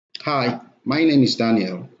Hi, my name is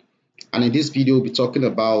Daniel, and in this video we'll be talking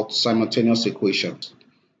about simultaneous equations.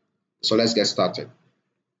 So let's get started.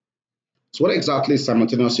 So what exactly is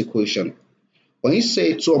simultaneous equation? When you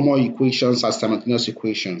say two or more equations are simultaneous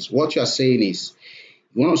equations, what you are saying is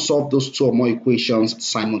you want to solve those two or more equations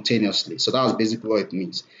simultaneously. So that's basically what it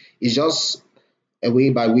means. It's just a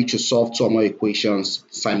way by which you solve two or more equations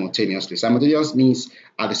simultaneously. Simultaneous means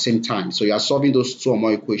at the same time. So you are solving those two or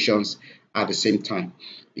more equations at the same time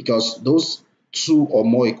because those two or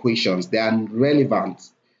more equations, they are relevant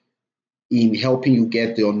in helping you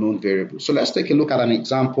get the unknown variable. So let's take a look at an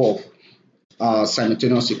example of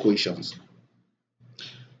simultaneous equations.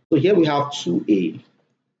 So here we have 2a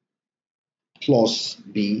plus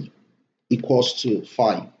b equals to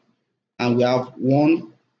 5, and we have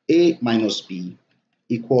 1a minus b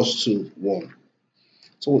equals to 1.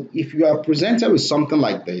 So if you are presented with something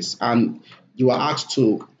like this and you are asked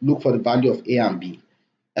to look for the value of a and b,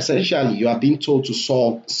 essentially you are being told to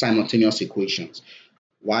solve simultaneous equations.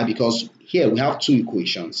 Why? Because here we have two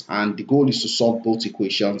equations and the goal is to solve both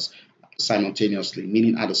equations simultaneously,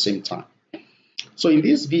 meaning at the same time. So in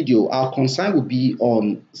this video, our concern will be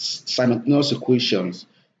on simultaneous equations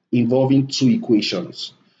involving two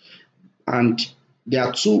equations. And there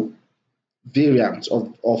are two variants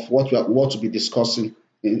of what we'll be discussing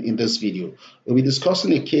in this video. We'll be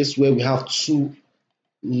discussing a case where we have two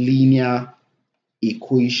linear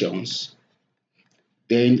equations.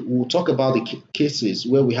 Then we'll talk about the cases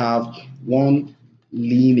where we have one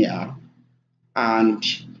linear and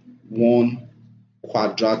one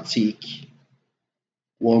quadratic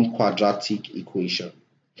equation.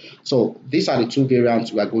 So these are the two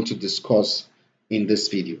variants we are going to discuss in this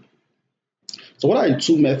video. So what are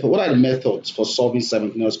the methods for solving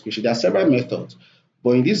simultaneous equation? There are several methods,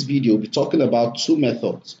 but in this video we'll be talking about two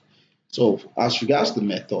methods. So as regards the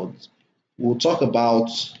methods, we'll talk about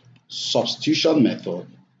substitution method,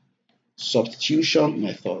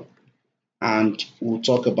 and we'll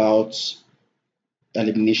talk about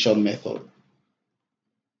elimination method.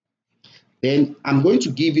 Then I'm going to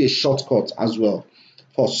give you a shortcut as well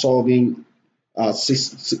for solving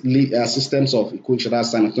systems of equations, that's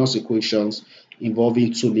simultaneous equations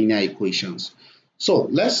involving two linear equations. So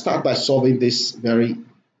let's start by solving these very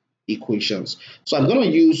equations. So I'm going to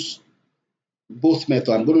use both methods.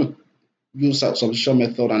 I'm going to use substitution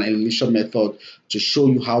method and elimination method to show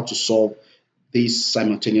you how to solve these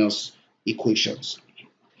simultaneous equations.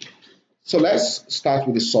 So let's start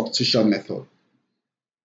with the substitution method.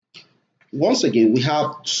 Once again, we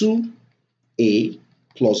have 2a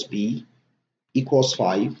plus b equals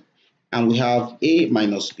 5, and we have a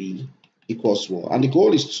minus b equals 1. And the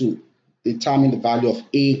goal is to determine the value of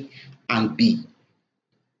a and b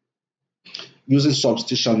using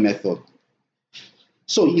substitution method.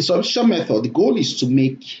 So in substitution method, the goal is to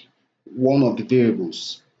make one of the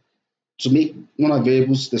variables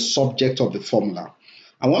the subject of the formula.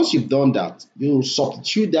 And once you've done that, you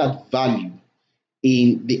substitute that value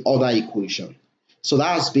in the other equation. So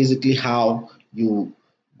that's basically how you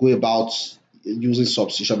go about using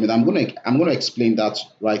substitution method. I'm going to explain that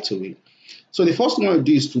right away. So the first thing you want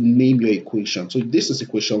to do is to name your equation. So this is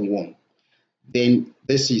equation 1. Then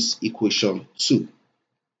this is equation 2.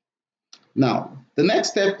 Now, the next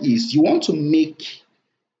step is you want to make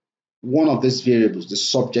one of these variables the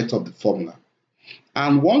subject of the formula.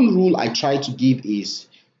 And one rule I try to give is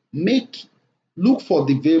look for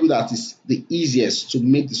the variable that is the easiest to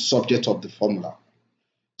make the subject of the formula.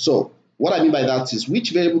 So what I mean by that is,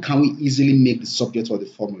 which variable can we easily make the subject of the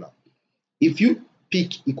formula? If you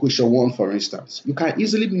pick equation 1, for instance, you can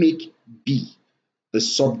easily make b the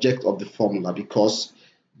subject of the formula because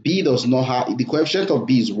b does not have, the coefficient of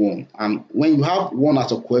b is 1, and when you have 1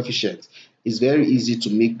 as a coefficient, it's very easy to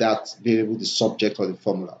make that variable the subject of the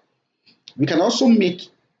formula. We can also make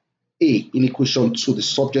a in equation 2 the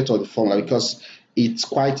subject of the formula because it's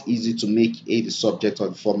quite easy to make a the subject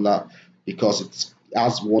of the formula because it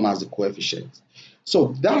has 1 as the coefficient.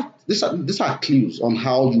 So these are clues on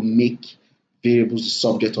how you make variables the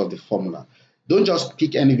subject of the formula. Don't just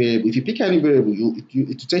pick any variable. If you pick any variable, it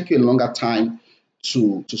will take you a longer time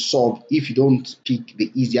to solve if you don't pick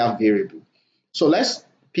the easier variable. So let's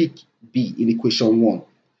pick b in equation 1.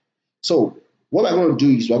 So what we're going to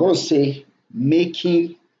do is we're going to say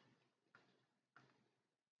making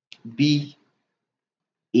b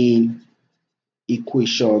in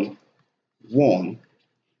equation 1,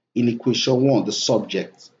 the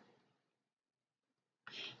subject.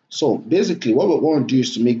 So basically what we want to do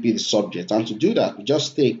is to make b the subject, and to do that we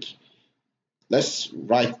just let's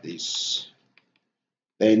write this,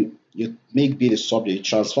 then you make b the subject, you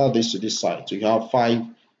transfer this to this side, so you have 5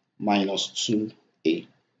 minus 2a.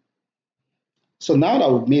 So now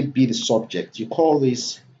that we've made B the subject, you call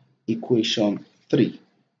this equation 3.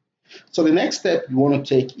 So the next step you want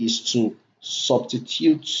to take is to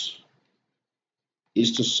substitute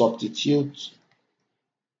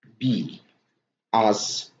B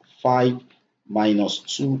as 5 minus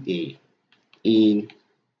 2a in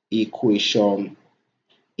equation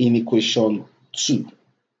 2,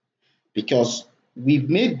 because we've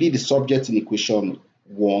made B the subject in equation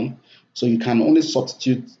 1, so you can only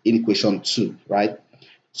substitute in equation 2, right?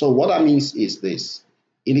 So what that means is this.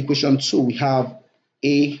 In equation 2, we have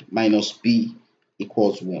a minus b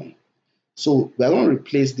equals 1. So we're going to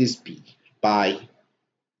replace this b by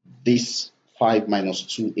this 5 minus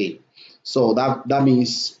 2a. So that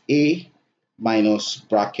means a minus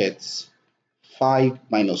brackets 5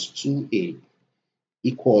 minus 2a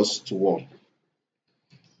equals to 1.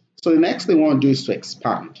 So the next thing we want to do is to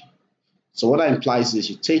expand. So what that implies is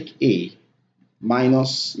you take a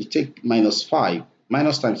minus, you take minus 5,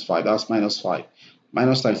 minus times 5, that's minus 5,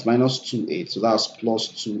 minus times minus 2a, so that's plus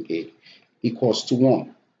 2a equals to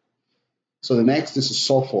 1. So the next is to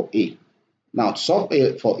solve for a. Now to solve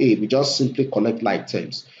for a, we just simply collect like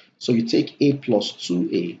terms. So you take a plus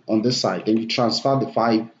 2a on this side, then you transfer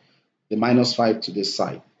the minus 5 to this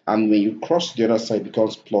side. And when you cross the other side, it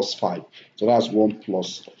becomes plus 5. So that's 1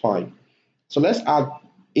 plus 5. So let's add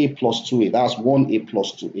a plus 2a. That's 1a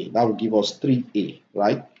plus 2a. That will give us 3a,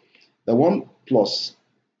 right? The 1 plus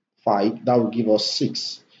 5, that will give us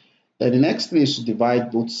 6. Then the next thing is to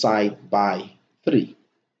divide both sides by 3.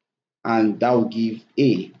 And that will give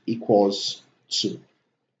a equals 2,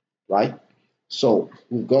 right? So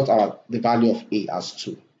we've got the value of a as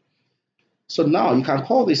 2. So now you can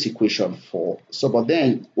call this equation 4. So but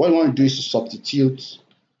then what you want to do is to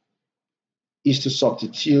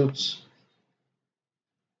substitute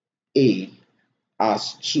a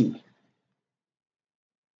as 2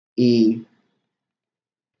 in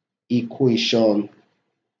equation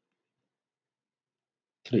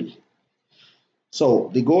 3. So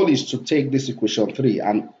the goal is to take this equation 3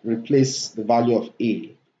 and replace the value of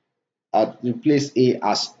a, replace a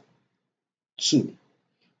as 2.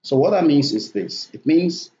 So what that means is this. It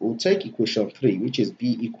means we'll take equation 3, which is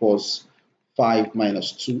b equals 5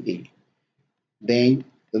 minus 2a. Then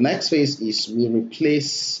the next phase is we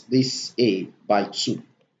replace this a by 2.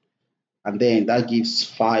 And then that gives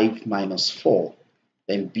 5 minus 4.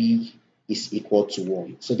 Then b is equal to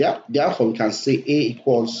 1. So therefore we can say a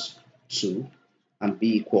equals 2 and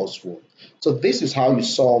b equals 1. So this is how you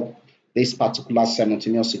solve this particular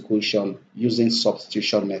simultaneous equation using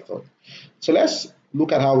substitution method. So let's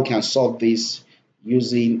look at how we can solve this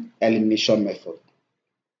using elimination method.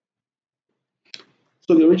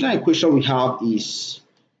 So the original equation we have is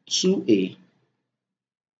 2a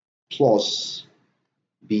plus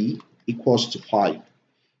b equals to 5.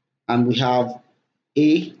 And we have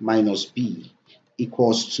a minus b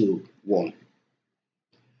equals to 1.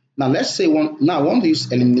 Now let's say I want to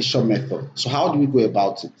use elimination method. So how do we go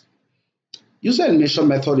about it? Using elimination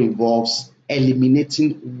method involves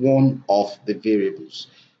eliminating one of the variables.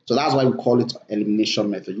 So that's why we call it elimination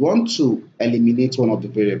method. You want to eliminate one of the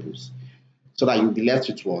variables so that you'll be left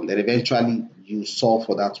with one. Then eventually you solve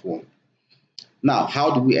for that one. Now,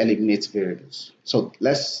 how do we eliminate variables? So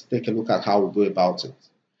let's take a look at how we go about it.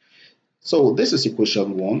 So this is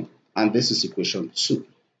equation 1 and this is equation 2,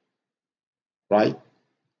 right?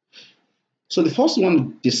 So the first one to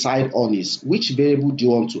decide on is which variable do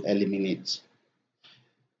you want to eliminate.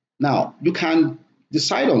 Now, you can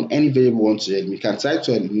decide on any variable you want to eliminate. You can decide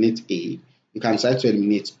to eliminate A, you can decide to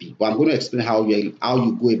eliminate B, but I'm going to explain how you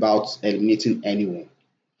go about eliminating anyone.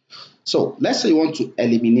 So let's say you want to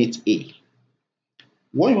eliminate A.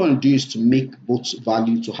 What you want to do is to make both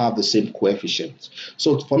values to have the same coefficient.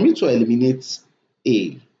 So for me to eliminate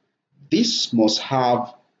A, this must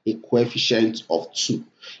have a coefficient of 2,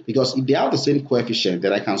 because if they have the same coefficient,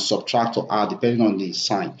 then I can subtract or add depending on the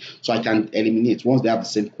sign. So I can eliminate once they have the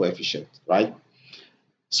same coefficient, right?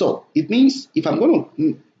 So it means if I want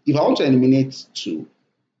to eliminate 2,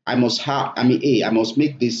 I must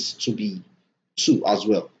make this to be 2 as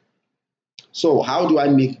well. So how do I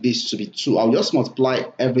make this to be 2? I'll just multiply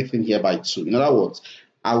everything here by 2. In other words,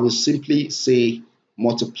 I will simply say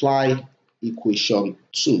multiply equation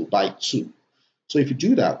 2 by 2. So if you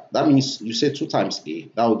do that, that means you say 2 times A,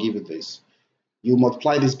 that will give you this. You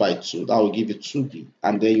multiply this by 2, that will give you 2B.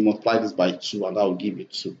 And then you multiply this by 2, and that will give you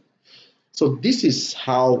 2. So this is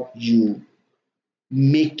how you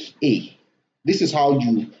make A. This is how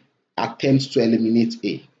you attempt to eliminate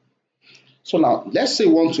A. So now, let's say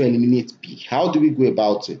we want to eliminate B. How do we go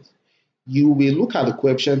about it? You will look at the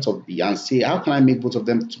coefficient of B and say, how can I make both of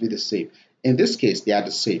them to be the same? In this case, they are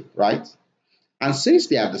the same, right? And since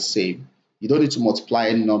they are the same, you don't need to multiply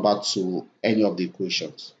any number to any of the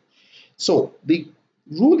equations. So the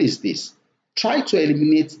rule is this: try to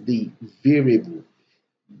eliminate the variable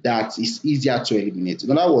that is easier to eliminate.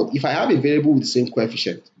 In other words, if I have a variable with the same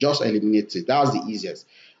coefficient, just eliminate it. That's the easiest,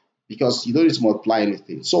 because you don't need to multiply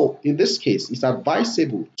anything. So in this case, it's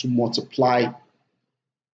advisable to multiply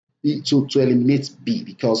to eliminate b,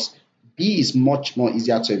 because b is much more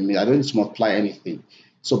easier to eliminate. I don't need to multiply anything.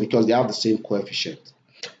 So because they have the same coefficient.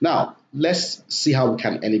 Now let's see how we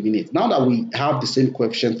can eliminate. Now that we have the same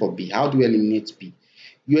coefficient for b, how do we eliminate b?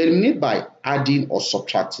 You eliminate by adding or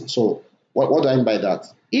subtracting. So what do I mean by that?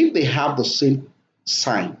 If they have the same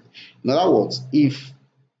sign, in other words, if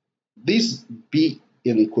this b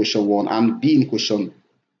in equation 1 and b in equation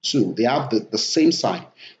 2, they have the same sign,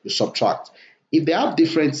 you subtract. If they have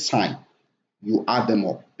different sign, you add them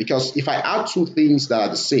up. Because if I add two things that are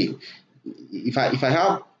the same, if I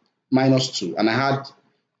have minus 2 and I add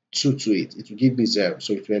 2 to it, it will give me 0,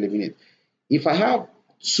 so it will eliminate. If I have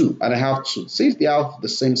 2 and I have 2, since they have the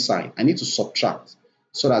same sign, I need to subtract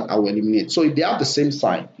so that I will eliminate. So if they have the same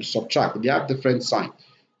sign, you subtract. If they have different sign,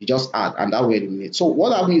 you just add, and that will eliminate. So what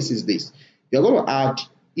that means is this: you're going to add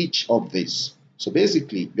each of these. So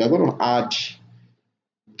basically, we are going to add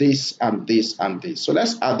this and this and this. So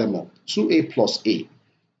let's add them up. 2a plus a,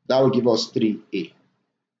 that will give us 3a.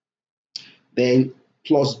 Then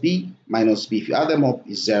plus b minus b, if you add them up,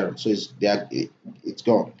 is 0. So it's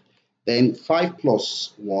gone. Then 5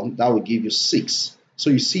 plus 1, that will give you 6. So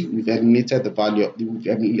you see, we've eliminated the value, we've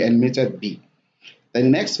eliminated b. Then the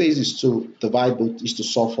next phase is to divide both, is to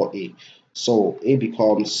solve for a. So a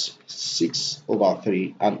becomes 6 over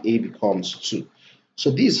 3 and a becomes 2. So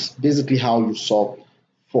this is basically how you solve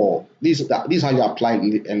for this. This is how you apply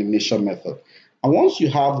the elimination method. And once you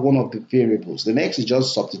have one of the variables, the next is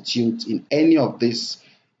just substitute in any of this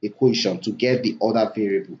equation to get the other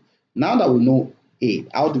variable. Now that we know a,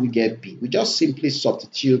 how do we get b? We just simply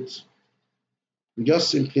substitute.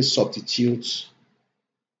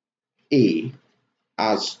 A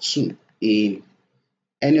as 2 in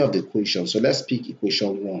any of the equations. So let's pick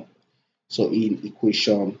equation 1. So in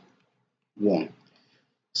equation 1.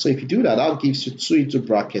 So if you do that, that gives you 2 into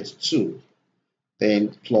bracket 2.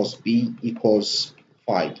 Then plus b equals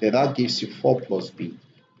 5. Then that gives you 4 plus b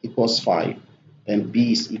equals 5. Then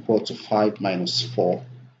b is equal to 5 minus 4.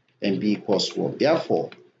 Then b equals 1.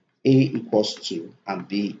 Therefore, a equals 2 and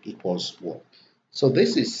b equals 1. So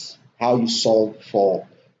this is how you solve for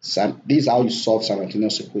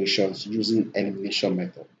simultaneous equations using elimination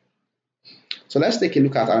method. So let's take a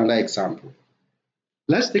look at another example.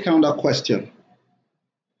 Let's take another question.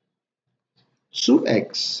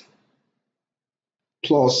 2x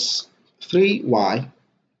plus 3y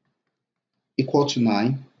equal to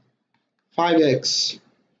 9. 5x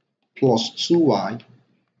plus 2y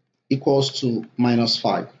equals to minus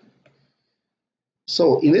 5.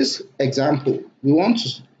 So in this example, we are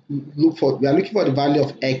looking for the value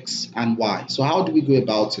of x and y. So how do we go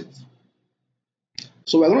about it?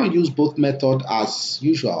 So we're going to use both methods as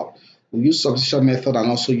usual. We use substitution method and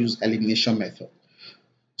also use elimination method.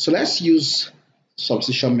 So let's use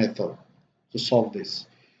substitution method to solve this.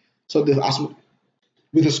 So as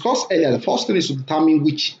we discussed earlier, the first thing is to determine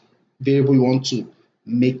which variable you want to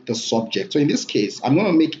make the subject. So in this case, I'm going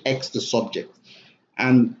to make x the subject,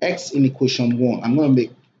 and x in equation 1, I'm going to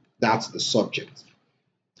make that the subject.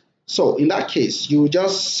 So in that case, you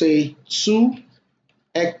just say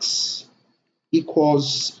 2x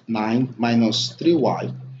equals 9 minus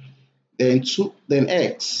 3y, then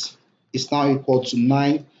x is now equal to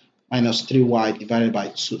 9 minus 3y divided by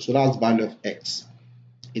 2. So that's the value of x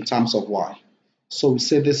in terms of y. So we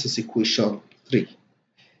say this is equation 3.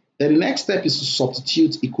 Then the next step is to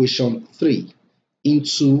substitute equation 3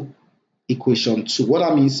 into equation 2. What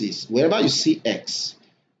that means is wherever you see x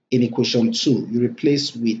in equation 2, you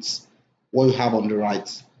replace with what you have on the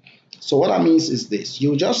right. So what that means is this: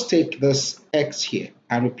 you just take this x here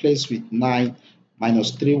and replace with 9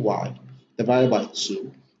 minus 3y divided by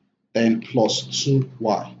 2, then plus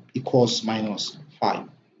 2y equals minus 5.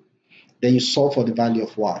 Then you solve for the value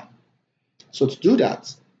of y. So to do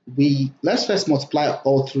that, let's first multiply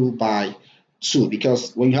all through by 2,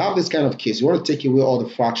 because when you have this kind of case, you want to take away all the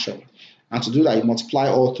fraction. And to do that, you multiply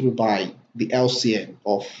all through by the LCM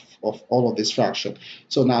of all of this fraction.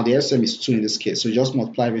 So now the LCM is 2 in this case, so you just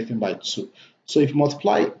multiply everything by 2. So if you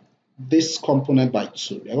multiply this component by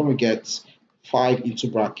 2, you're going to get 5 into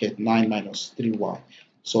bracket 9 minus 3y.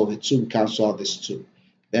 So the 2 will cancel out this 2.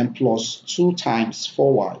 Then plus 2 times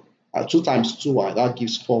 4y, 2 times 2y, that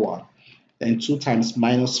gives 4y. Then 2 times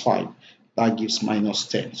minus 5, that gives minus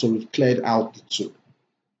 10. So we've cleared out the 2.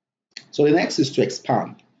 So the next is to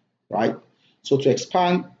expand, right? So to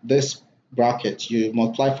expand this bracket, you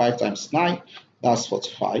multiply 5 times 9, that's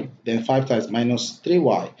 45. Then 5 times minus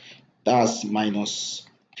 3y, that's minus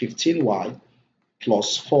 15y,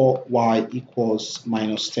 plus 4y equals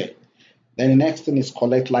minus 10. Then the next thing is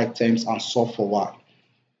collect like terms and solve for y.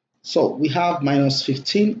 So we have minus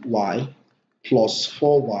 15y plus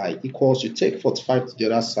 4y equals, you take 45 to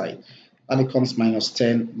the other side, that becomes minus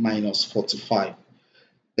 10 minus 45.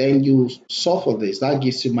 Then you solve for this, that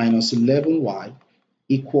gives you minus 11y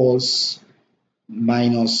equals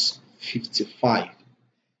minus 55.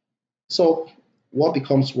 So what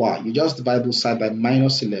becomes y? You just divide both sides by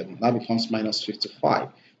minus 11, that becomes minus 55.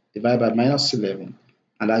 Divide by minus 11,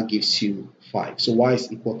 and that gives you 5. So y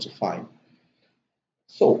is equal to 5.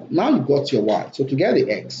 So now you got your y. So to get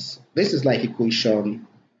the x, this is like equation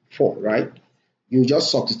 4, right? You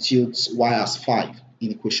just substitute y as 5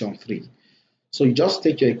 in equation 3. So you just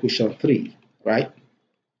take your equation 3, right?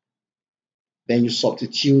 Then you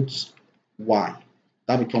substitute y.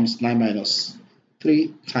 That becomes 9 minus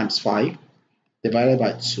 3 times 5 divided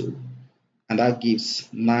by 2. And that gives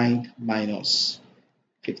 9 minus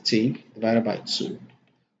 15 divided by 2.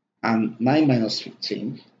 And 9 minus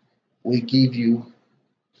 15 will give you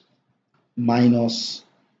minus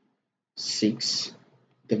 6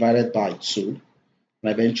 divided by 2,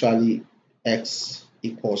 and eventually x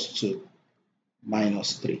equals to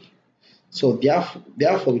minus 3. So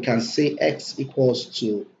therefore we can say x equals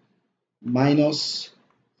to minus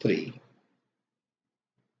 3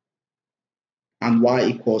 and y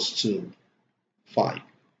equals to 5.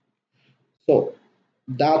 So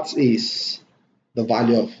that is the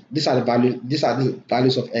value of, these are the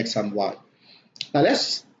values of x and y. Now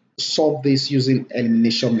let's solve this using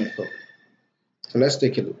elimination method. So let's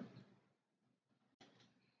take a look.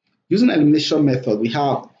 Using elimination method, we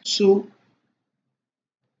have 2x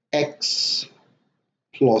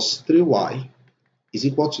plus 3y is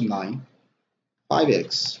equal to 9,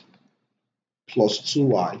 5x plus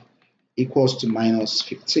 2y equals to minus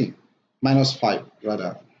 15, minus 5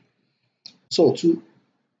 rather. So to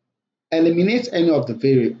eliminate any of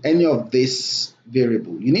this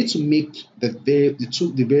variable, you need to make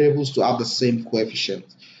the variables to have the same coefficient.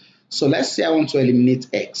 So let's say I want to eliminate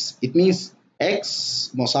x. It means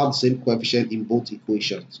x must have the same coefficient in both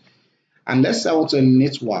equations. And let's say I want to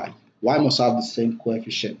eliminate y. Y must have the same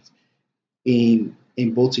coefficient in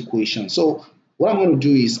both equations. So what I'm going to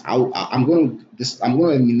do is I'm going to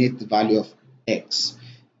eliminate the value of x.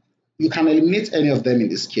 You can eliminate any of them in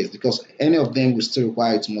this case because any of them will still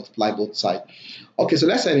require you to multiply both sides. Okay, so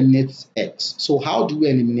let's eliminate x. So how do we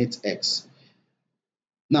eliminate x?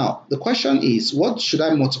 Now, the question is, what should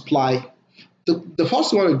I multiply? The first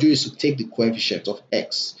thing you want to do is to take the coefficient of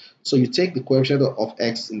x. So you take the coefficient of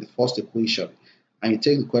x in the first equation, and you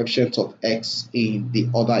take the coefficient of x in the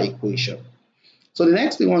other equation. So the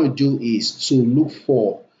next thing you want to do is to look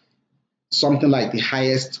for something like the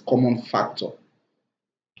highest common factor.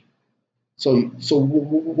 So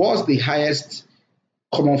what's the highest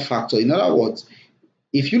common factor? In other words,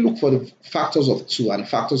 if you look for the factors of 2 and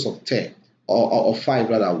factors of 10 or 5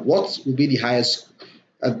 rather, what will be the highest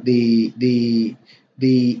the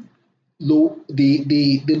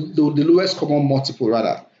lowest common multiple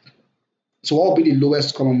rather? So what will be the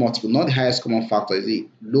lowest common multiple? Not the highest common factor, is the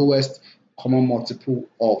lowest common multiple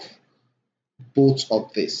of both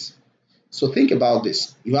of this. So think about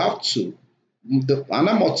this. You have 2.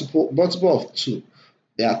 Another multiple of 2.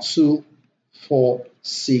 There are 2, 4,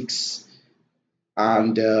 6,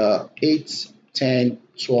 and 8, 10,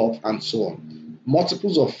 12, and so on.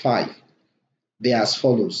 Multiples of 5, they are as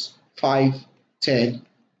follows: 5, 10,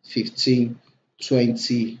 15,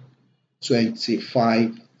 20,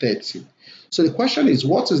 25, 30. So the question is,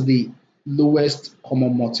 what is the lowest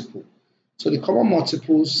common multiple? So the common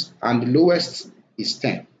multiples and the lowest is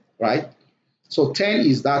 10, right? So 10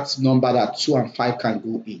 is that number that 2 and 5 can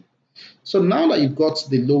go in. So now that you've got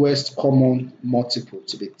the lowest common multiple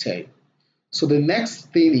to be 10, so the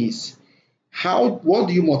next thing is, what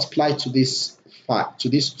do you multiply to this 5, to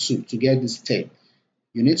this 2 to get this 10?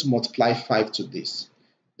 You need to multiply 5 to this.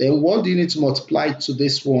 Then what do you need to multiply to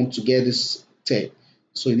this one to get this 10?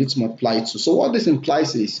 So you need to multiply 2. So what this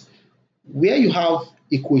implies is, where you have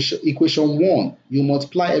equation 1, you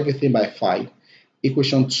multiply everything by 5.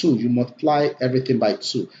 Equation 2, you multiply everything by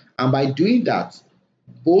 2. And by doing that,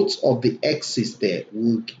 both of the x's there,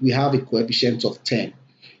 we have a coefficient of 10.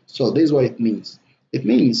 So this is what it means. It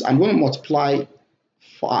means I'm going to multiply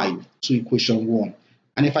 5 to equation 1.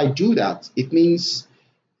 And if I do that, it means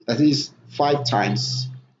that is 5 times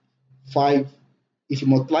 5. If you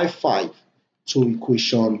multiply 5 to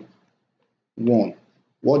equation 1,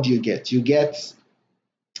 what do you get? You get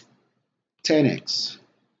 10x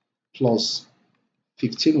plus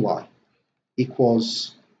 15y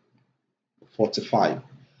equals 45.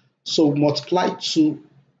 So multiply 2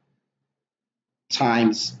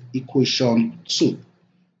 times equation 2.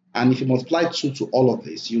 And if you multiply 2 to all of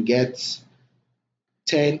this, you get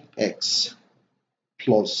 10x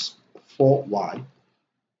plus 4y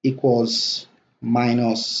equals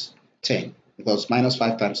minus 10, because minus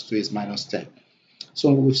 5 times 2 is minus 10.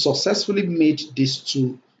 So we've successfully made these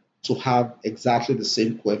two to have exactly the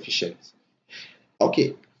same coefficient.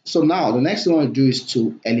 Okay, so now the next thing we want to do is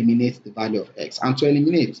to eliminate the value of x. And to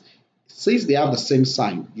eliminate, since they have the same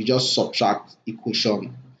sign, you just subtract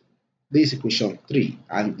this equation 3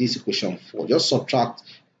 and this equation 4. Just subtract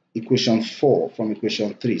equation 4 from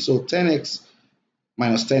equation 3. So 10x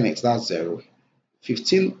minus 10x, that's 0.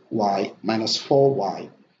 15y minus 4y,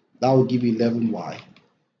 that will give you 11y.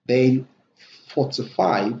 Then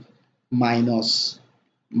 45 minus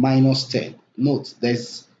 10. Note,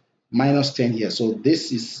 there's minus 10 here. So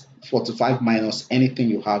this is 45 minus anything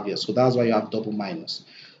you have here. So that's why you have double minus.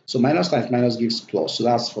 So minus times minus gives plus. So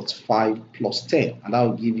that's 45 plus 10. And that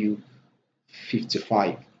will give you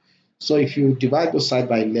 55. So if you divide both sides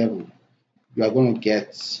by 11, you are going to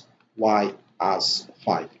get y as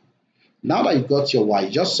 5. Now that you've got your y,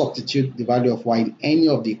 just substitute the value of y in any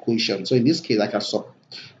of the equations. So in this case, I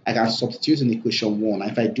can substitute in equation 1.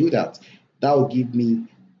 And if I do that, that will give me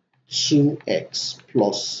 2x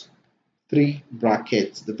plus 3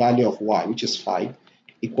 brackets, the value of y, which is 5,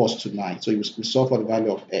 equals to 9. So you solve for the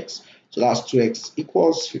value of x. So that's 2x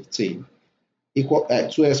equals 15.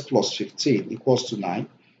 2x plus 15 equals to 9.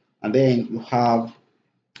 And then you have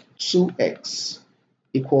 2x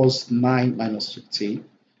equals 9 minus 15.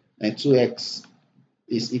 And 2x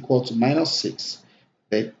is equal to minus 6.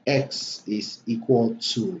 Then x is equal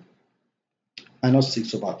to minus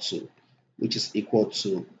 6 over 2, which is equal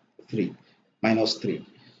to 3, minus 3.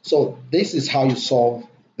 So this is how you solve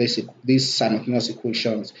these simultaneous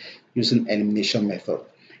equations using elimination method.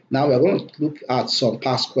 Now we're going to look at some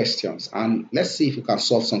past questions, and let's see if we can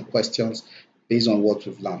solve some questions based on what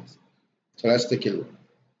we've learned. So let's take a look.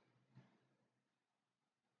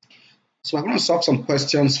 So we're going to solve some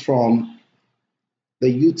questions from the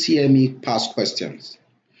UTME past questions.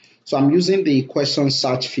 So I'm using the question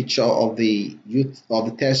search feature of the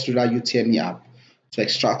Test Reader UTME app to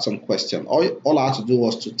extract some question. All I had to do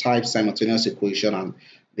was to type simultaneous equation, and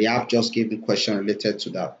the app just gave me question related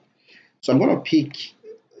to that. So I'm going to pick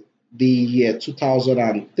the year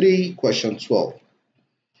 2003, question 12.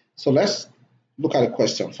 So let's look at the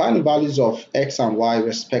question. Find the values of x and y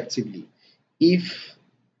respectively if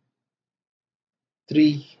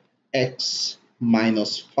 3x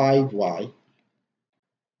minus 5y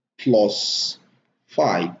plus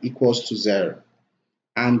 5 equals to 0,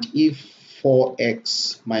 and if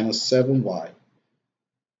 4x minus 7y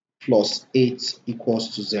plus 8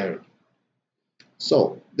 equals to 0.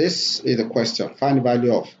 So this is the question. Find the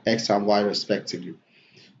value of x and y respectively.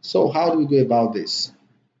 So how do we go about this?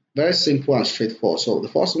 Very simple and straightforward. So the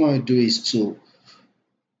first thing we want to do is to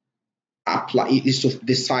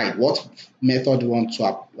decide what method we want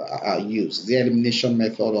to use, the elimination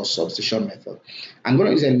method or substitution method. I'm going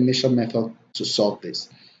to use the elimination method to solve this.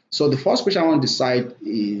 So the first question I want to decide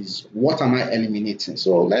is, what am I eliminating?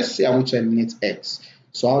 So let's say I want to eliminate x.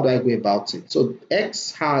 So how do I go about it? So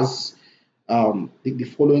x has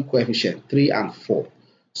the following coefficient, 3 and 4.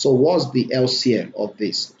 So what's the LCM of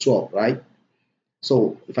this? 12, right?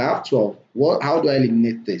 So if I have 12, how do I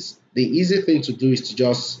eliminate this? The easy thing to do is to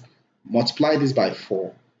just multiply this by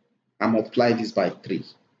 4 and multiply this by 3.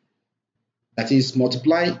 That is,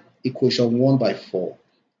 multiply equation 1 by 4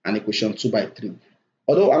 and equation 2 by 3.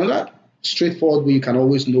 Although another straightforward way you can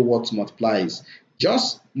always know what to multiply is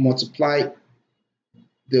just multiply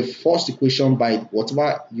the first equation by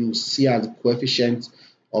whatever you see as the coefficient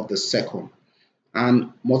of the second,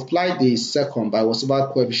 and multiply the second by whatever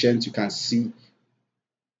coefficient you can see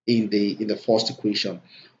in the first equation.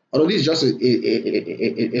 Although this is just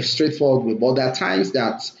a straightforward way, but there are times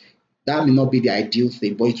that may not be the ideal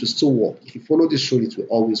thing, but it will still work. If you follow this rule, it will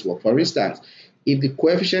always work. For instance, if the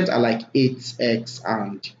coefficients are like 8x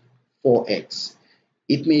and 4x,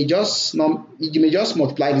 you may just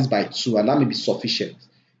multiply this by 2, and that may be sufficient,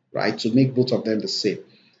 right, to make both of them the same.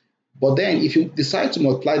 But then if you decide to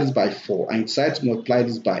multiply this by 4 and you decide to multiply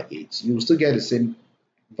this by 8, you will still get the same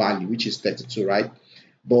value, which is 32, right?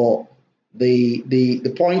 But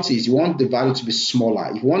the point is, you want the value to be smaller.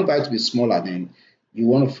 If you want the value to be smaller, then you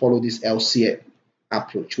want to follow this LCM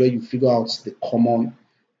approach, where you figure out the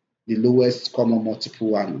lowest common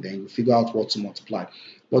multiple, and then you figure out what to multiply.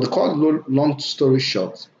 But to cut long story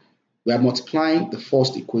short, we are multiplying the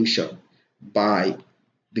first equation by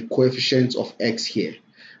the coefficient of x here,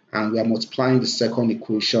 and we are multiplying the second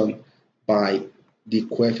equation by the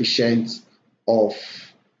coefficient of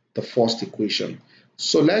the first equation.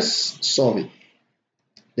 So let's solve it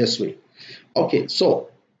this way. Okay, so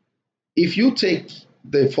if you take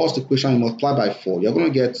the first equation and multiply by 4, you're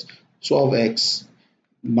going to get 12x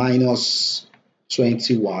minus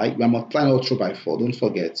 20y. We are multiplying all through by 4, don't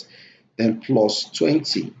forget. Then plus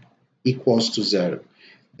 20 equals to 0.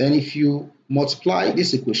 Then if you multiply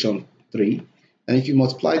this equation 3, and if you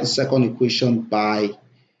multiply the second equation by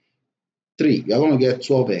 3, you're going to get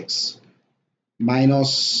 12x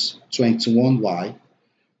minus 21y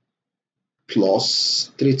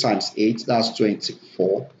plus 3 times 8, that's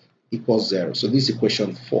 24, equals 0. So this is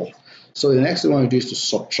equation 4. So the next thing we want to do is to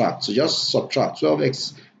subtract. So just subtract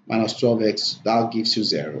 12x minus 12x, that gives you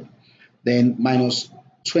 0. Then minus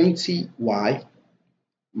 20y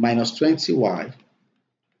minus 20y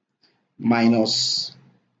minus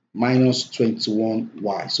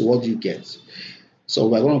 21y. So what do you get? So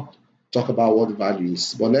we're going to talk about what the value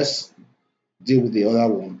is, but let's deal with the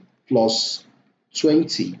other one. Plus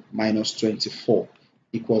 20 minus 24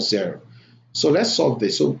 equals 0. So let's solve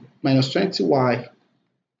this. So minus 20y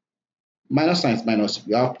minus times minus,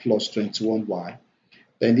 we have plus 21y.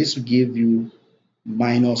 Then this will give you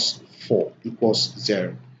minus 4 equals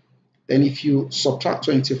 0. Then if you subtract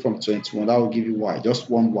 20 from 21, that will give you y, just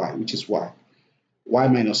one y, which is y. Y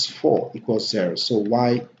minus 4 equals 0. So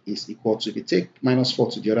y is equal to, if you take minus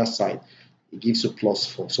 4 to the other side, it gives you plus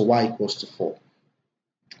 4. So y equals to 4.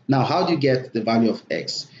 Now, how do you get the value of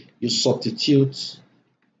x? You substitute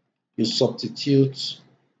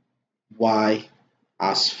y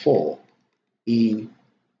as 4 in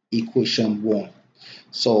equation 1.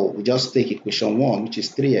 So we just take equation 1, which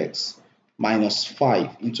is 3x minus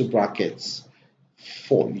 5 into brackets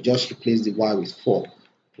 4. You just replace the y with 4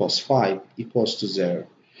 plus 5 equals to 0.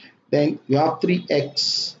 Then you have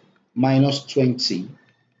 3x minus 20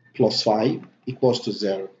 plus 5 equals to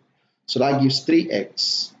 0. So that gives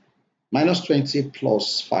 3x minus 20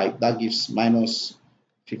 plus 5, that gives minus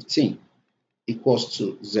 15 equals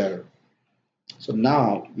to 0. So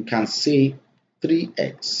now you can say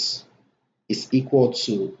 3x is equal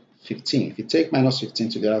to 15. If you take minus 15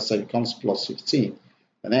 to the other side, it becomes plus 15.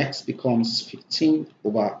 Then x becomes 15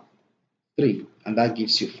 over 3, and that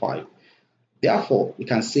gives you 5. Therefore, we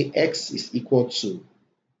can say x is equal to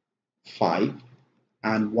 5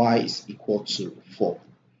 and y is equal to 4.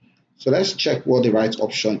 So let's check what the right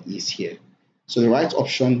option is here. So the right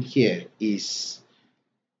option here is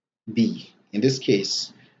B. In this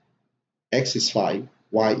case, x is 5,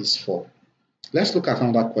 y is 4. Let's look at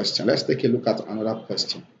another question. Let's take a look at another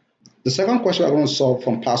question. The second question we're going to solve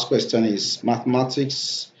from past question is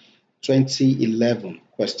Mathematics 2011,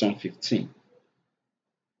 question 15.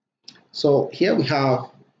 So here we have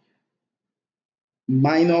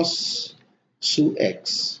minus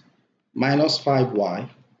 2x minus 5y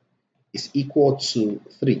is equal to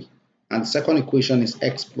 3. And the second equation is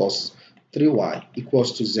x plus 3y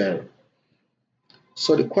equals to 0.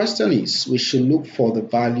 So the question is, we should look for the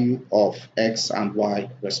value of x and y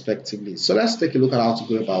respectively. So let's take a look at how to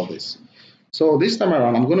go about this. So this time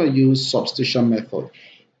around, I'm going to use substitution method.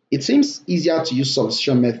 It seems easier to use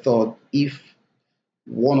substitution method if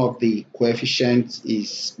one of the coefficients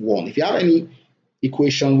is 1. If you have any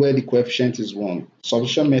equation where the coefficient is 1,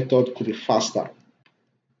 substitution method could be faster,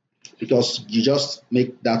 because you just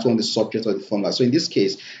make that one the subject of the formula. So in this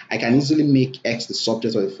case, I can easily make x the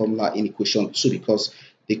subject of the formula in equation 2 because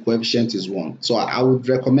the coefficient is 1. So I would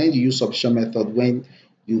recommend you use substitution method when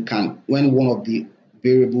one of the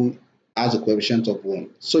variable has a coefficient of 1.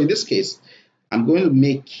 So in this case, I'm going to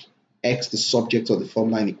make x the subject of the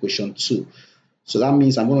formula in equation 2. So that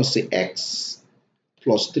means I'm going to say x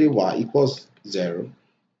plus 3y equals 0.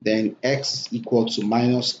 Then x equal to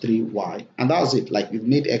minus 3y, and that's it. Like, we've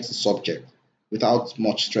made x the subject without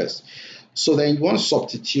much stress. So then you want to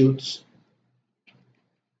substitute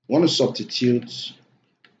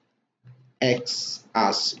x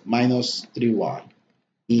as minus 3y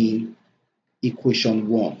in equation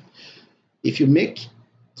 1. If you make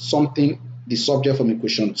something the subject from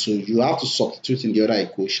equation 2, you have to substitute in the other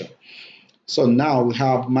equation. So now we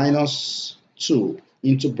have minus 2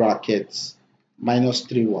 into brackets minus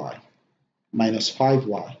 3y minus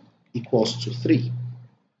 5y equals to 3.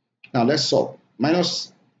 Now let's solve.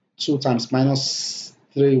 Minus 2 times minus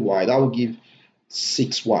 3y, that will give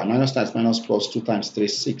 6y. Minus times minus plus 2 times 3,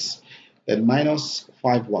 6. Then minus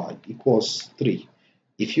 5y equals 3.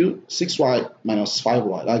 If you 6y minus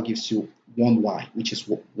 5y, that gives you 1y, which is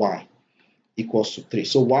y. equals to 3.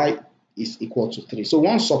 So y is equal to 3. So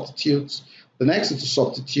one substitute, the next is to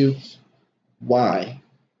substitute y.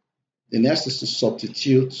 The next is to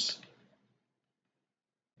substitute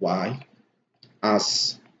y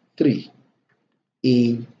as 3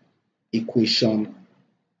 in equation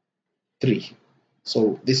 3.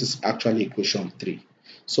 So this is actually equation 3.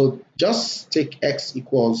 So just take x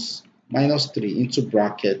equals minus 3 into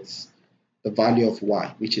brackets the value of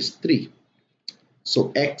y, which is 3.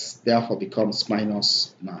 So x therefore becomes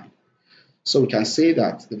minus 9. So we can say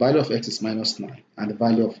that the value of x is minus 9 and the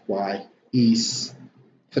value of y is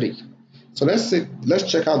 3. So let's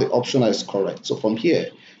check out the option that is correct. So from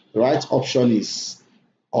here, the right option is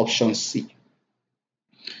option C.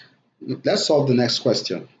 Let's solve the next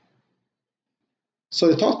question. So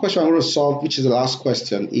the third question I'm going to solve, which is the last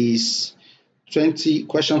question, is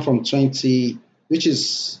question from 20, which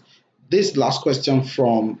is this last question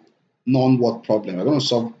from non-word problem. We're going to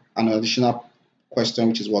solve an additional question,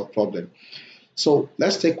 which is word problem. So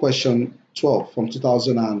let's take question 12 from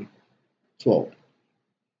 2012.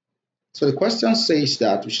 So the question says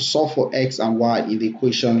that we should solve for x and y in the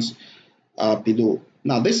equations below.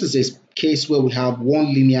 Now this is a case where we have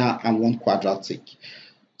one linear and one quadratic.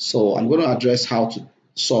 So I'm going to address how to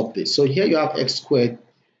solve this. So here you have x squared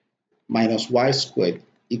minus y squared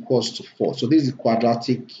equals to 4. So this is a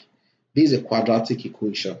quadratic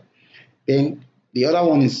equation. Then the other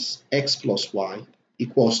one is x plus y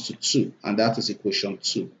equals to 2, and that is equation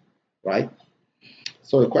 2, right?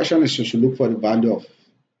 So the question is you should look for the value of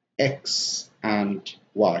x and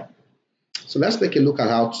y. So let's take a look at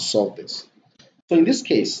how to solve this. So in this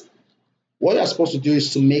case, what you're supposed to do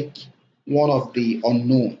is to make one of the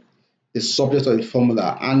unknown the subject of the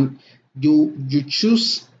formula, and you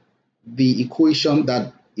choose the equation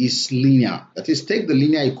that is linear. That is, take the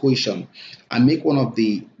linear equation and make one of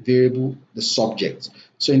the variable the subject.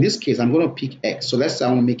 So in this case, I'm going to pick x. So let's say I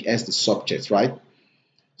want to make x the subject, right?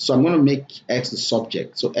 So I'm going to make x the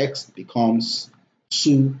subject. So x becomes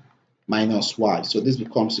 2 minus y. So this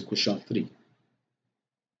becomes equation 3.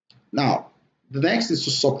 Now, the next is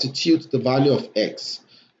to substitute the value of x.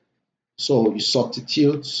 So you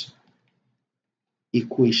substitute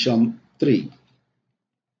equation 3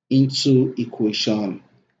 into equation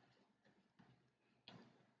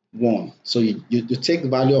 1. So you take the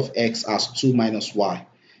value of x as 2 minus y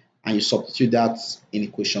and you substitute that in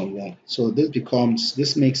equation 1. So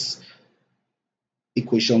this makes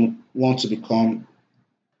equation 1 to become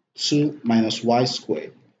 2 minus y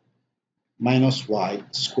squared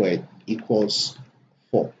equals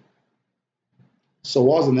 4. So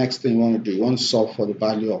what's the next thing you want to do? You want to solve for the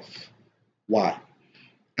value of y.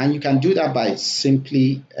 And you can do that by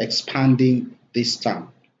simply expanding this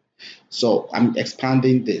term. So I'm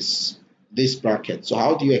expanding this bracket. So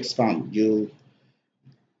how do you expand? You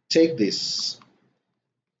take this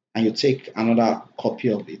and you take another copy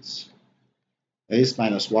of it. This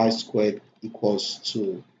minus y squared equals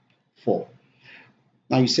to 4.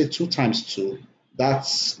 Now you say 2 times 2, that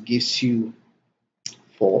gives you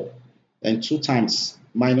 4. And 2 times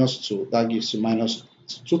minus 2, that gives you minus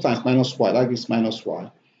 2 times minus y, that gives minus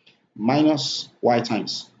y. Minus y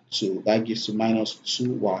times 2, that gives you minus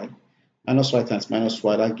 2y. Minus y times minus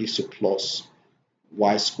y, that gives you plus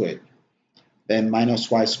y squared. Then minus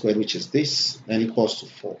y squared, which is this, then equals to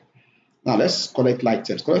 4. Now let's collect like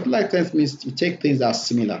terms. Collecting like terms means you take things that are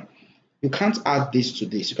similar. You can't add this to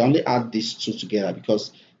this. You can only add these two together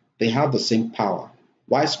because they have the same power.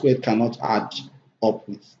 Y squared cannot add up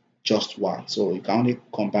with just y. So you can only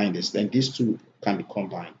combine this. Then these two can be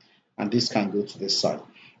combined. And this can go to this side.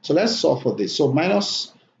 So let's solve for this. So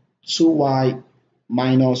minus 2y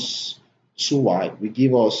minus 2y will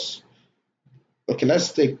give us, okay,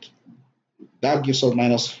 let's take, that gives us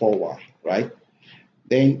minus 4y, right?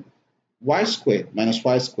 Then y squared minus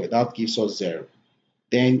y squared, that gives us 0.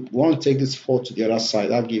 Then we want to take this 4 to the other side,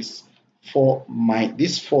 that gives 4 minus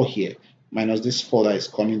this 4 here, minus this 4 that is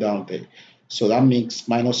coming down there. So that makes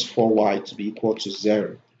minus 4y to be equal to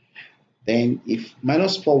 0. Then if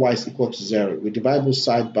minus 4y is equal to 0, we divide both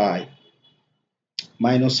sides by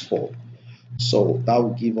minus 4. So that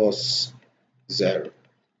will give us 0.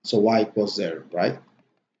 So y equals 0, right?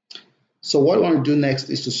 So what we want to do next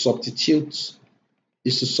is to substitute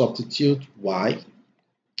y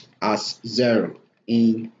as 0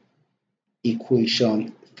 in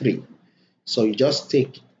equation 3. So you just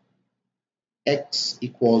take x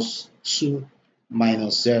equals 2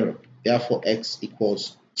 minus 0. Therefore, x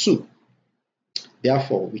equals 2.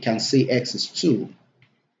 Therefore, we can say x is 2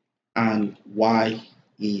 and y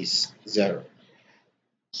is 0.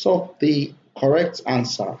 So the correct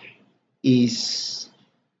answer is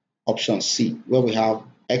option C, where we have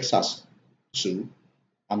x as 2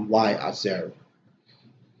 and y as 0.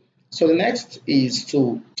 So the next is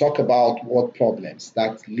to talk about word problems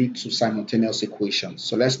that lead to simultaneous equations.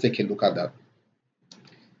 So let's take a look at that.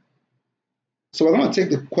 So we're going to take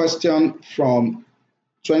the question from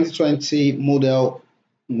 2020 model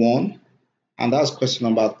 1, and that's question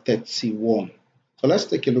number 31. So let's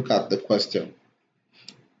take a look at the question.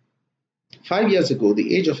 5 years ago,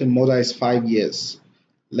 the age of a mother is 5 years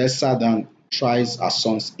lesser than twice her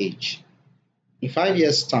son's age. In 5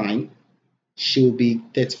 years' time, she will be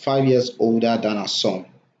 35 years older than her son.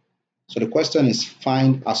 So the question is,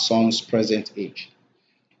 find her son's present age.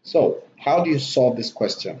 So how do you solve this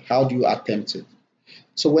question? How do you attempt it?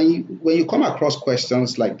 So when you come across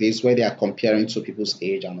questions like this where they are comparing two people's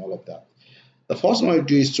age and all of that, the first one you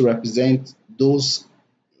do is to represent those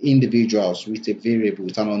individuals with a variable,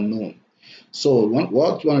 with an unknown. So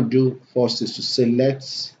what you want to do first is to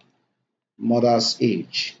select mother's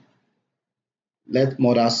age. Let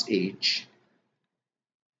mother's age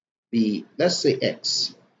be, let's say,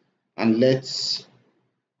 X, and let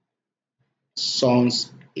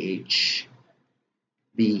son's age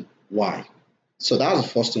be Y. So that's the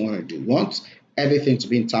first thing we want to do. We want everything to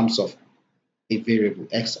be in terms of a variable,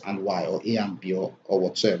 X and Y, or A and B, or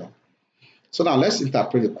whatever. So now let's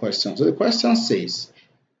interpret the question. So the question says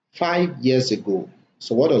 5 years ago.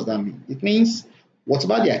 So what does that mean? It means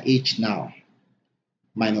whatever their age now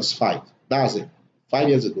minus 5. That's it. 5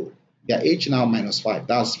 years ago. Their age now minus 5.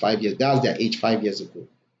 That's 5 years. That's their age 5 years ago.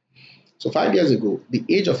 So 5 years ago, the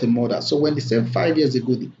age of a mother. So when they say 5 years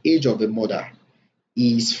ago, the age of a mother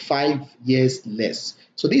is 5 years less.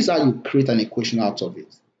 So this is how you create an equation out of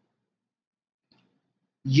it.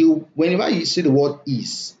 Whenever you see the word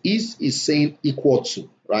is saying equal to,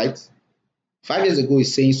 right? 5 years ago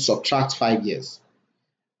is saying subtract 5 years.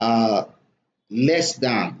 Less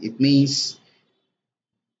than, it means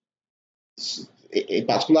a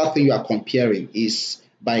particular thing you are comparing is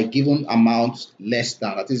by a given amount less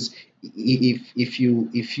than. That is, if you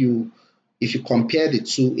compare the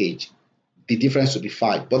two age, the difference will be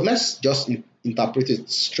 5. But let's just interpret it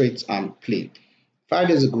straight and plain. 5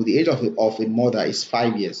 years ago, the age of a mother is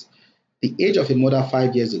 5 years. The age of a mother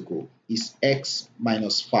 5 years ago is X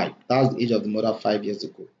minus 5. That's the age of the mother 5 years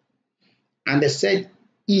ago. And they said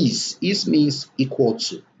is means equal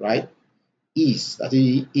to, right?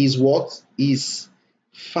 That is what? Is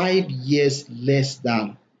 5 years less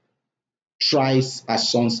than twice her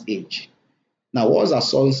son's age. Now, what was her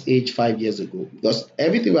son's age 5 years ago? Because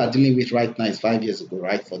everything we are dealing with right now is 5 years ago,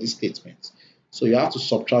 right, for this statement. So you have to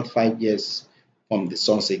subtract 5 years from the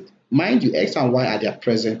son's age. Mind you, X and Y are their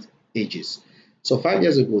present ages. So 5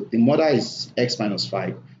 years ago, the mother is X minus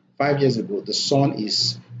 5. 5 years ago, the son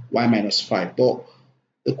is Y minus 5. But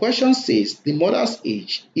the question says the mother's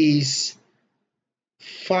age is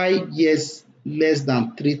 5 years less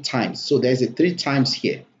than 3 times. So there's a 3 times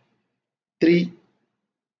here. 3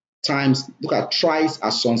 times, look at twice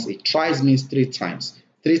her son's age. Twice means 3 times.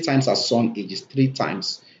 3 times her son's age is 3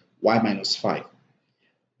 times Y minus 5.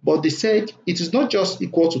 But they said it is not just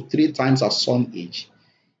equal to 3 times her son's age.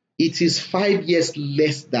 It is 5 years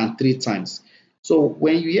less than 3 times. So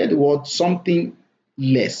when you hear the word something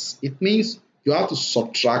less, it means you have to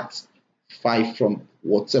subtract 5 from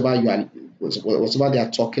whatever they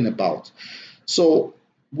are talking about. So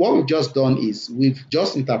what we've just done is we've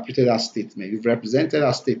just interpreted that statement. We've represented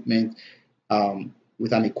that statement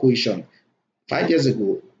with an equation. 5 years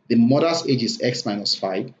ago, the mother's age is X minus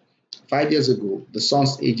 5. 5 years ago, the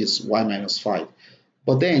son's age is Y minus 5.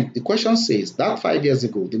 But then the question says that 5 years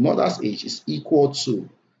ago, the mother's age is equal to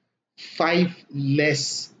 5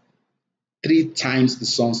 less 3 times the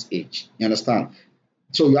son's age. You understand?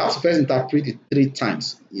 So you have to first interpret it 3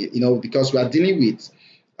 times, because we are dealing with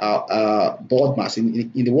board mass.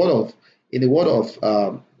 In the world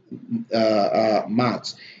of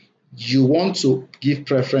maths, you want to give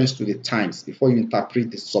preference to the times before you interpret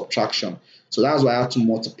the subtraction. So that's why I have to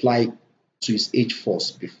multiply to its age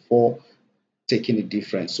first before taking the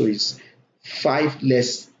difference. So it's 5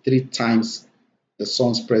 less 3 times the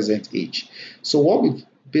son's present age. So what we've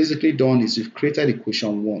basically done is we've created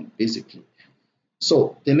equation 1, basically.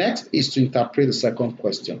 So the next is to interpret the second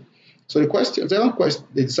question. So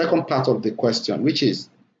the second part of the question, which is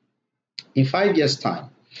in 5 years' time.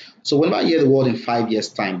 So whenever I hear the word in 5 years'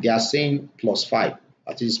 time, they are saying plus 5.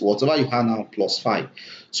 That is whatever you have now plus 5.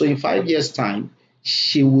 So in 5 years' time,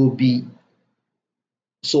 she will be.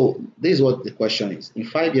 So this is what the question is. In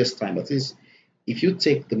 5 years' time, that is, if you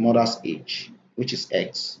take the mother's age, which is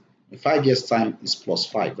X, in 5 years' time is plus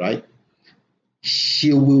 5, right?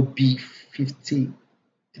 She will be 53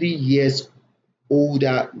 years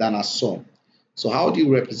older than her son. So how do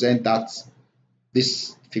you represent that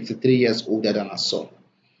this 53 years older than her son.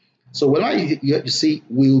 So whenever you see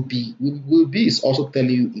will be is also telling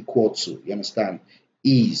you equal to. You understand?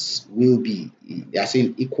 Is, will be, they are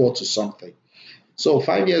saying equal to something. So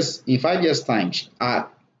 5 years, in 5 years time, her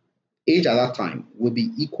age at that time will be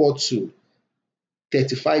equal to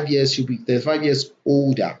 35 years. She'll be 35 years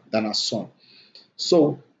older than her son.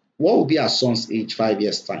 So what will be her son's age 5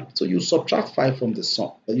 years time? So you subtract 5 from the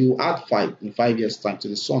son, you add 5 in 5 years time to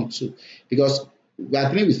the son too, because we are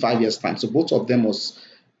dealing with 5 years time. So both of them must,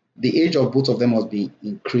 the age of both of them must be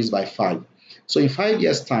increased by 5. So in 5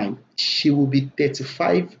 years time, she will be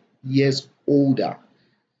 35 years older.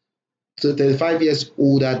 So 35 years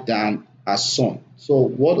older than her son. So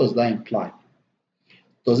what does that imply?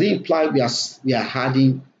 Does it imply we are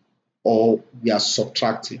adding or we are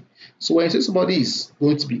subtracting? So when you say somebody is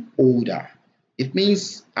going to be older, it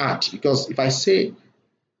means add, because if I say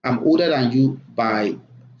I'm older than you by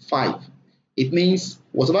 5, it means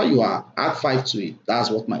whatever you are, add 5 to it.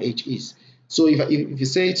 That's what my age is. So if you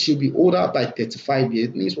say she'll be older by 35 years,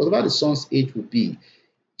 it means whatever the son's age will be,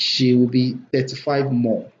 she will be 35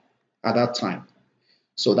 more at that time.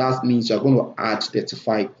 So that means you're going to add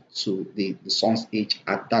 35 to the son's age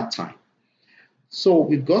at that time. So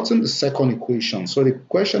we've gotten the second equation. So the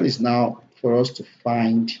question is now for us to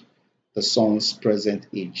find the son's present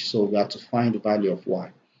age. So we have to find the value of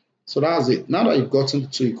y. So that's it. Now that you've gotten the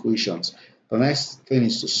two equations, the next thing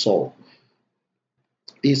is to solve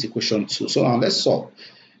this equation 2. So now let's solve.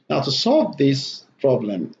 Now to solve this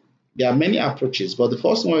problem, there are many approaches, but the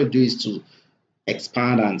first thing we do is to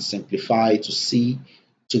expand and simplify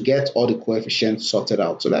to get all the coefficients sorted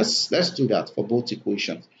out. So let's do that for both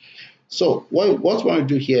equations. So what we want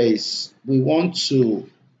to do here is we want to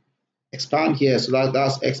expand here. So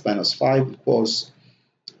that's x minus 5 equals,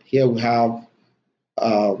 here we have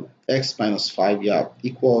x minus 5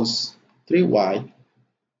 equals 3y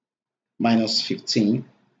minus 15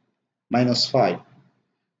 minus 5.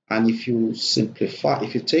 And if you simplify,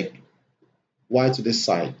 if you take y to this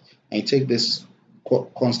side and you take this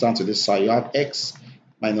constant to this side, you have x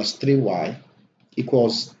minus 3y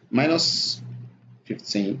equals minus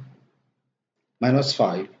 15 minus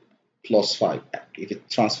 5 plus 5. If you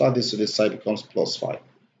transfer this to this side, it becomes plus 5.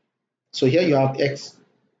 So here you have x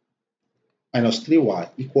minus 3y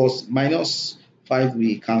equals minus 5,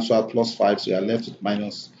 we cancel out plus 5, so you are left with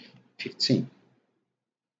minus 15.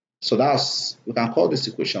 So that's, we can call this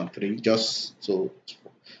equation 3 just to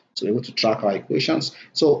be able to track our equations.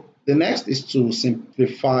 So the next is to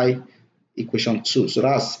simplify equation 2. So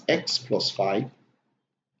that's x plus 5,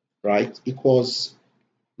 right, equals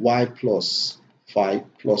y plus 5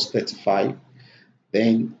 plus 35.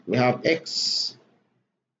 Then we have x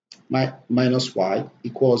minus y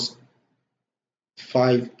equals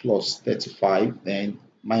 5 plus 35, then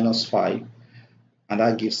minus 5, and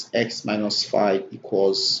that gives x minus 5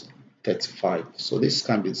 equals 35. So this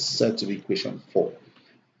can be set to be equation 4.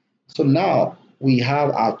 So now we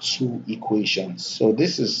have our two equations. So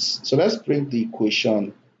let's bring the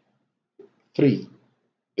equation 3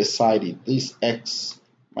 beside it. This x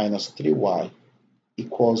minus 3y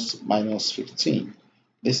equals minus 15.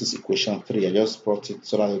 This is equation 3. I just brought it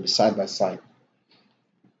so that it'll be side by side.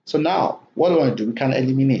 So now what do I want to do? We can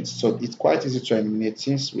eliminate. So it's quite easy to eliminate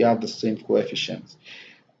since we have the same coefficient.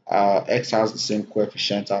 X has the same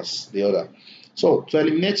coefficient as the other. So to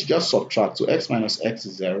eliminate, you just subtract. So x minus x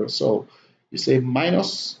is 0. So you say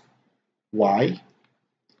minus y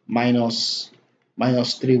minus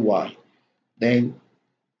 3y. Then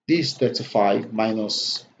this 35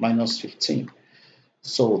 minus 15.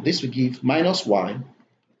 So this will give minus y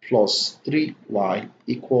plus 3y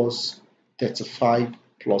equals 35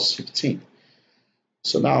 plus 15.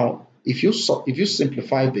 So now if you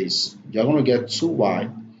simplify this, you're going to get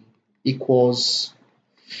 2y equals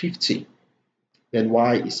 50. Then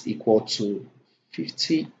y is equal to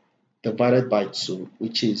 50 divided by 2,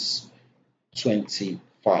 which is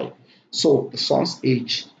 25. So the son's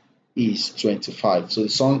age is 25. So the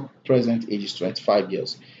son's present age is 25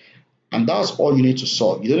 years. And that's all you need to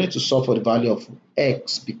solve. You don't need to solve for the value of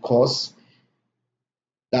x because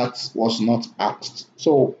that was not asked.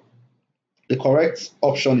 So the correct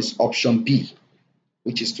option is option B,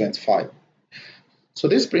 which is 25. So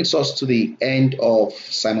this brings us to the end of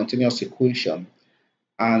simultaneous equation,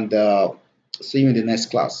 and see you in the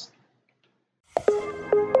next class.